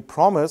how do you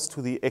promise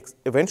to the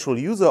eventual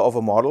user of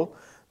a model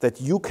that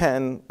you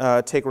can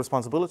take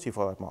responsibility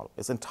for that model?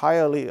 It's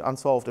entirely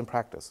unsolved in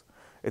practice.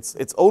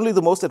 It's only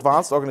the most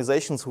advanced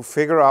organizations who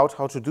figure out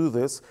how to do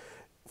this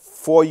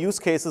for use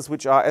cases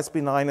which are as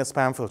benign as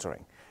spam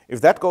filtering. If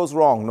that goes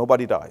wrong,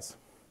 nobody dies.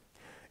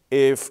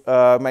 If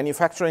a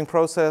manufacturing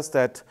process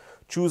that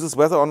chooses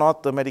whether or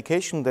not the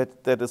medication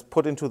that is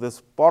put into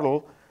this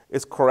bottle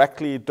is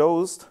correctly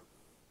dosed,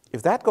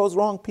 if that goes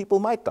wrong, people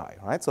might die,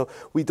 right? So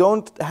we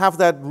don't have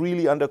that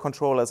really under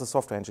control as a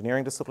software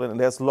engineering discipline, and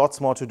there's lots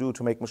more to do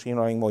to make machine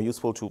learning more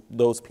useful to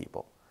those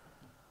people.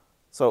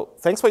 So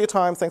thanks for your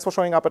time. Thanks for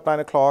showing up at 9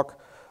 o'clock.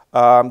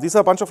 These are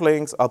a bunch of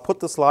links. I'll put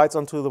the slides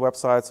onto the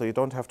website so you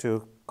don't have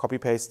to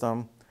copy-paste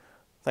them.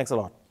 Thanks a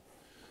lot.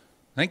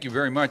 Thank you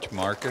very much,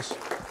 Markus.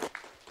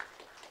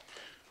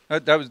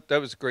 That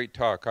was a great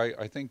talk.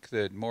 I think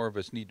that more of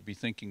us need to be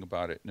thinking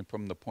about it, and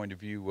from the point of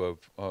view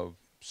of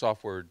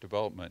software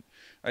development.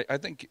 I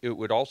think it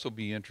would also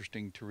be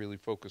interesting to really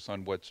focus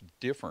on what's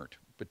different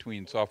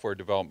between software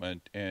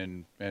development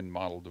and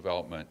model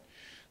development.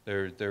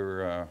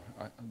 There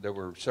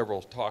were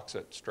several talks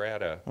at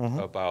Strata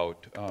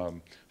about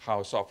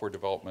how software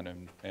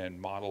development and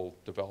model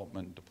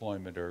development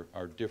deployment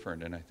are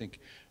different, and I think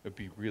it'd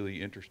be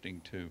really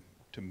interesting to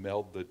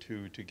meld the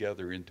two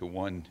together into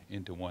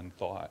one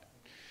thought.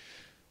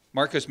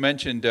 Markus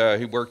mentioned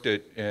he worked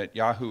at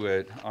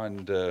Yahoo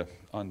on the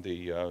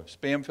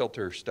spam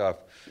filter stuff.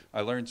 I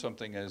learned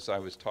something as I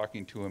was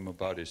talking to him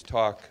about his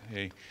talk.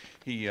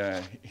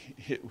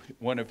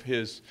 One of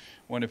his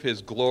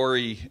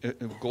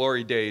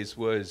glory days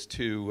was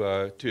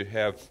to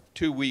have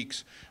 2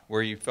 weeks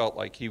where he felt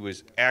like he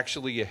was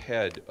actually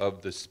ahead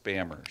of the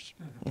spammers.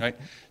 Right?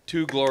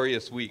 2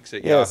 glorious weeks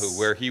at Yahoo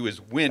where he was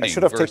winning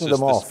versus the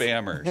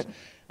spammers.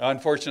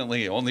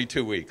 Unfortunately, only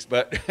 2 weeks,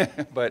 but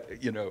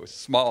you know,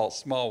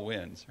 small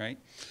wins, right?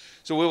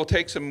 So we will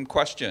take some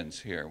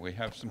questions here. We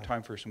have some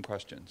time for some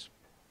questions.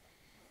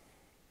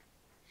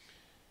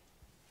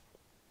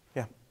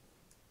 Yeah.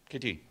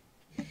 Kitty.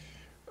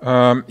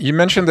 You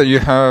mentioned that you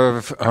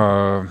have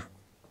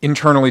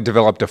internally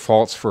developed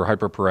defaults for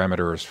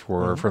hyperparameters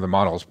for the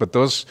models, but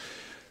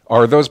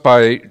are those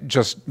by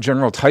just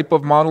general type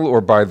of model or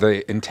by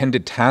the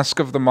intended task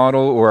of the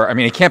model? Or, I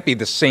mean, it can't be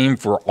the same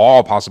for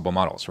all possible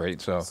models,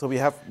 right? So we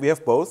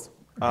have both.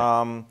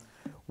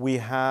 We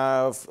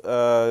have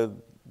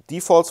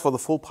defaults for the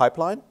full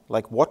pipeline,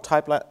 like what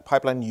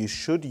pipeline you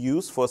should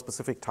use for a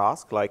specific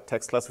task, like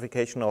text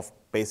classification of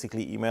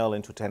basically email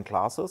into 10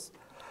 classes.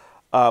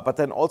 But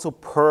then also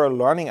per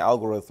learning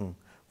algorithm,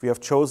 we have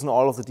chosen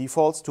all of the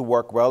defaults to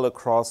work well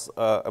across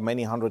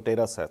many hundred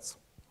data sets.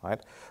 Right?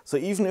 So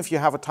even if you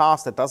have a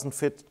task that doesn't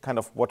fit kind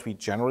of what we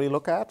generally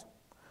look at,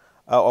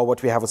 or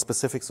what we have a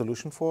specific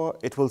solution for,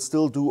 it will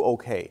still do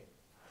okay.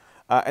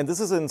 And this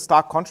is in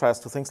stark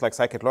contrast to things like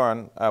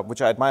scikit-learn,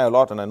 which I admire a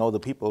lot, and I know the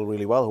people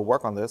really well who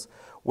work on this,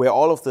 where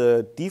all of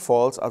the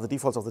defaults are the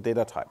defaults of the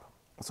data type.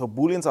 So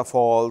Booleans are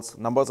false,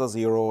 numbers are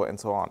 0, and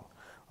so on.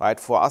 Right?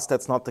 For us,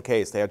 that's not the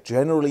case. They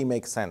generally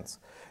make sense.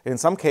 In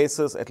some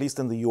cases, at least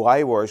in the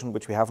UI version,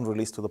 which we haven't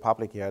released to the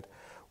public yet,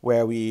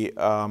 where we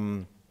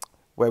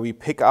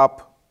pick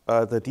up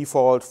the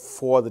default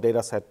for the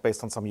data set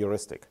based on some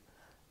heuristic.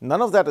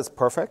 None of that is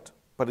perfect,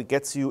 but it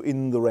gets you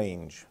in the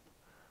range.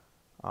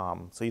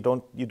 So you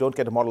don't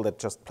get a model that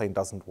just plain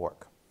doesn't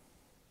work.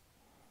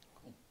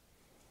 Cool.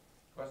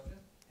 Question?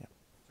 Yeah.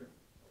 Sure.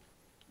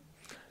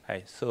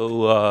 Hi.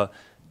 So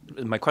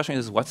my question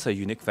is, what's the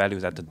unique value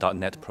that the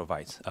 .NET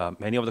provides?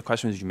 Many of the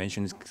questions you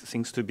mentioned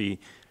seems to be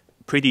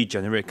pretty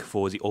generic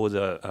for the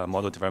older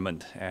model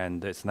development,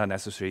 and it's not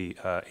necessarily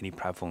any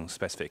platform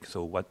specific.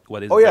 So what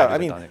is Oh the yeah, value I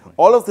of mean, .NET?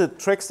 all of the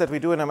tricks that we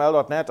do in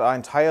ML.NET are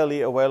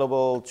entirely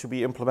available to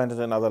be implemented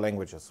in other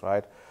languages,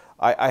 right?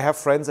 I have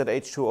friends at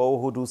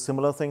H2O who do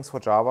similar things for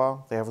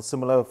Java. They have a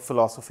similar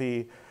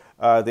philosophy.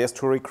 There's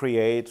to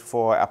recreate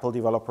for Apple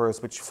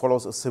developers, which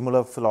follows a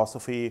similar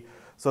philosophy.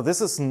 So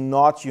this is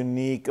not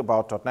unique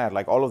about .NET.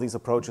 Like all of these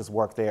approaches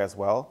work there as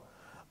well.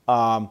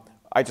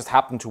 I just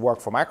happen to work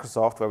for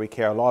Microsoft, where we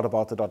care a lot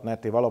about the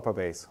 .NET developer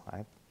base,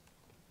 right?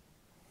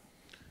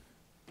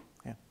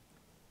 Yeah.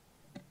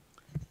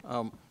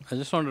 I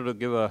just wanted to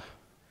give a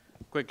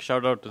quick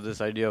shout out to this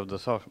idea of the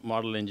soft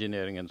model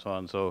engineering and so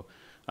on. So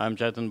I'm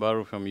Chetan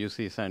Baru from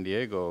UC San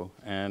Diego,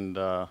 and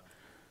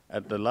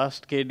at the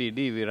last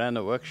KDD, we ran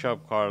a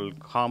workshop called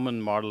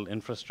Common Model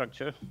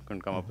Infrastructure.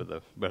 Couldn't come up with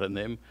a better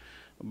name.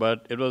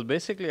 But it was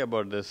basically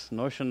about this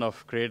notion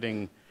of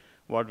creating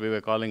what we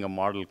were calling a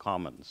model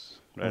commons,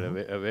 right?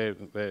 Where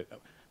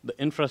the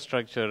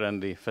infrastructure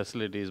and the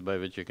facilities by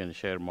which you can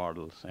share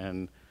models.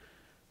 And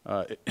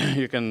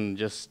you can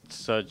just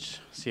search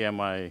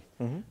CMI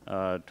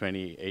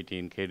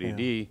 2018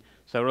 KDD. Yeah.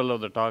 Several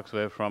of the talks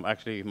were from,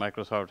 actually,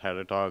 Microsoft had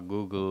a talk,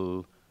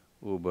 Google,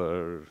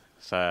 Uber,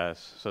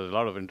 SAS. So there's a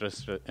lot of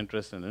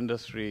interest in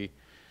industry.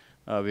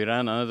 We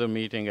ran another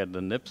meeting at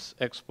the NIPS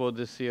Expo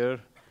this year.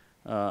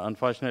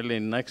 Unfortunately,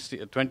 next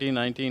year,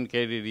 2019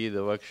 KDD,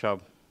 the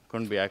workshop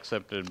couldn't be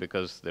accepted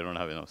because they don't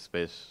have enough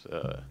space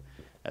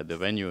at the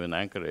venue in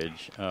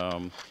Anchorage.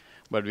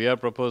 But we are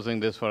proposing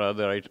this for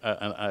other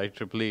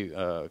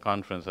IEEE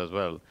conference as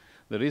well.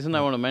 The reason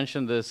I want to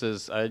mention this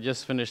is I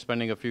just finished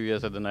spending a few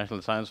years at the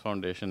National Science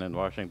Foundation in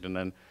Washington,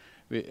 and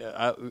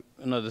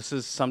this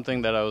is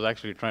something that I was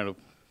actually trying to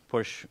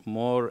push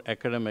more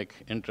academic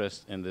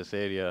interest in this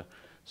area.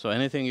 So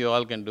anything you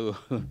all can do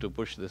to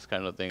push this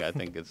kind of thing, I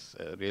think it's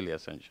really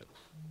essential.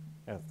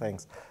 Yeah,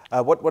 thanks.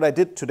 What I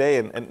did today,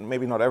 and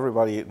maybe not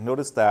everybody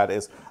noticed that,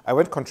 is I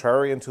went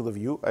contrarian to the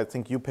view. I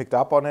think you picked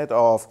up on it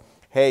of,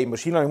 hey,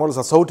 machine learning models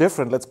are so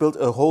different. Let's build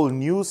a whole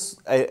new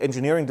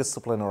engineering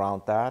discipline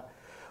around that.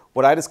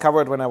 What I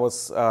discovered when I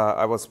was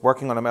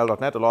working on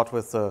ML.NET a lot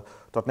with the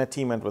 .NET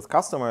team and with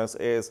customers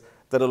is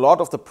that a lot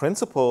of the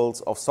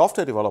principles of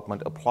software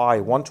development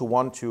apply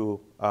one-to-one to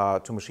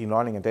machine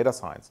learning and data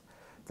science.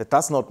 That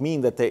does not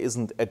mean that there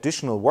isn't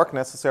additional work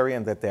necessary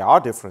and that there are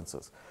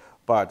differences.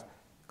 But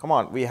come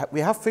on, we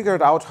have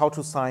figured out how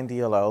to sign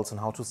DLLs and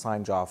how to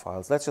sign jar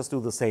files. Let's just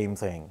do the same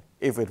thing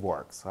if it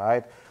works,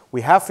 right?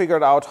 We have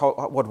figured out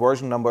what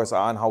version numbers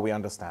are and how we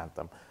understand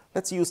them.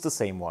 Let's use the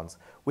same ones.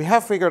 We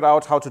have figured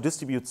out how to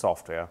distribute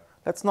software.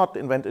 Let's not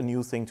invent a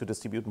new thing to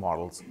distribute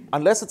models,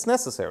 unless it's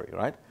necessary,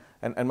 right?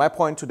 And my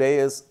point today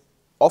is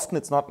often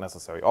it's not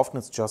necessary. Often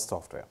it's just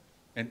software.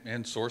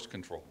 And source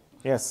control.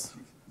 Yes.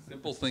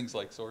 Simple things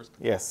like source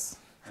control. Yes.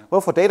 Yeah. Well,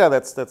 for data,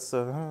 that's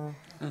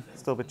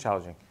still a bit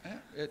challenging.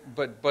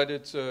 But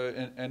it's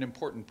an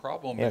important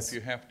problem. Yes. If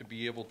you have to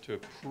be able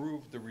to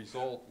prove the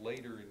result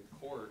later in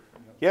court.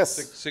 Yes.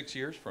 Six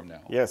years from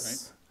now. Yes.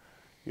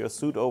 Right? You're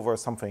sued over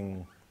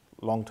something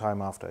long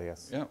time after,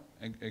 yes. Yeah,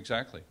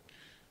 exactly.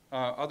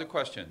 Other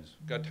questions?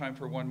 Got time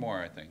for one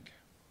more, I think.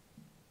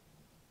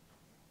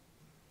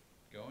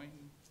 Going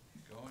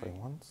Going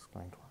once,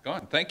 going twice.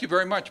 Gone. Thank you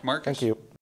very much, Markus. Thank you.